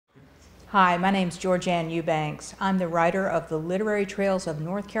Hi, my name's Georgann Eubanks. I'm the writer of the Literary Trails of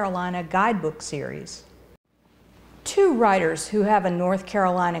North Carolina guidebook series. Two writers who have a North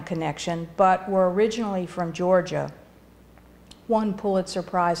Carolina connection but were originally from Georgia won Pulitzer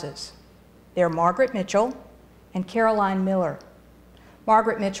Prizes. They're Margaret Mitchell and Caroline Miller.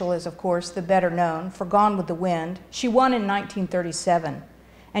 Margaret Mitchell is, of course, the better known for Gone with the Wind. She won in 1937,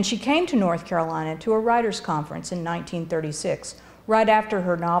 and she came to North Carolina to a writers' conference in 1936, right after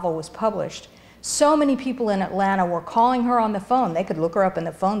her novel was published. So many people in Atlanta were calling her on the phone, they could look her up in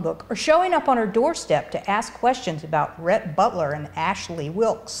the phone book, or showing up on her doorstep to ask questions about Rhett Butler and Ashley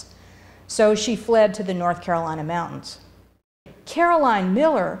Wilkes. So she fled to the North Carolina mountains. Caroline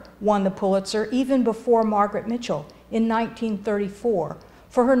Miller won the Pulitzer even before Margaret Mitchell in 1934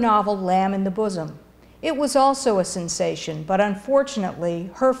 for her novel Lamb in the Bosom. It was also a sensation, but unfortunately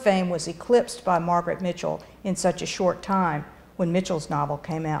her fame was eclipsed by Margaret Mitchell in such a short time when Mitchell's novel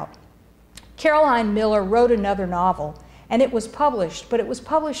came out. Caroline Miller wrote another novel, and it was published, but it was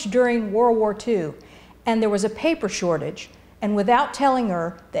published during World War II, and there was a paper shortage, and without telling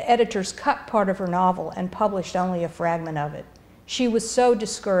her, the editors cut part of her novel and published only a fragment of it. She was so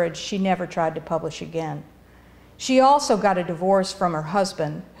discouraged she never tried to publish again. She also got a divorce from her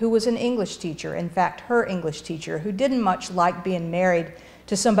husband, who was an English teacher, in fact, her English teacher, who didn't much like being married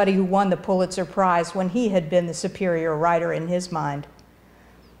to somebody who won the Pulitzer Prize when he had been the superior writer in his mind.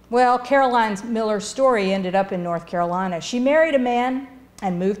 Well, Caroline Miller's story ended up in North Carolina. She married a man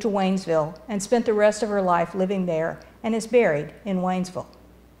and moved to Waynesville and spent the rest of her life living there and is buried in Waynesville.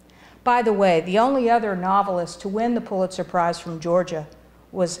 By the way, the only other novelist to win the Pulitzer Prize from Georgia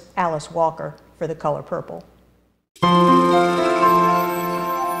was Alice Walker for The Color Purple.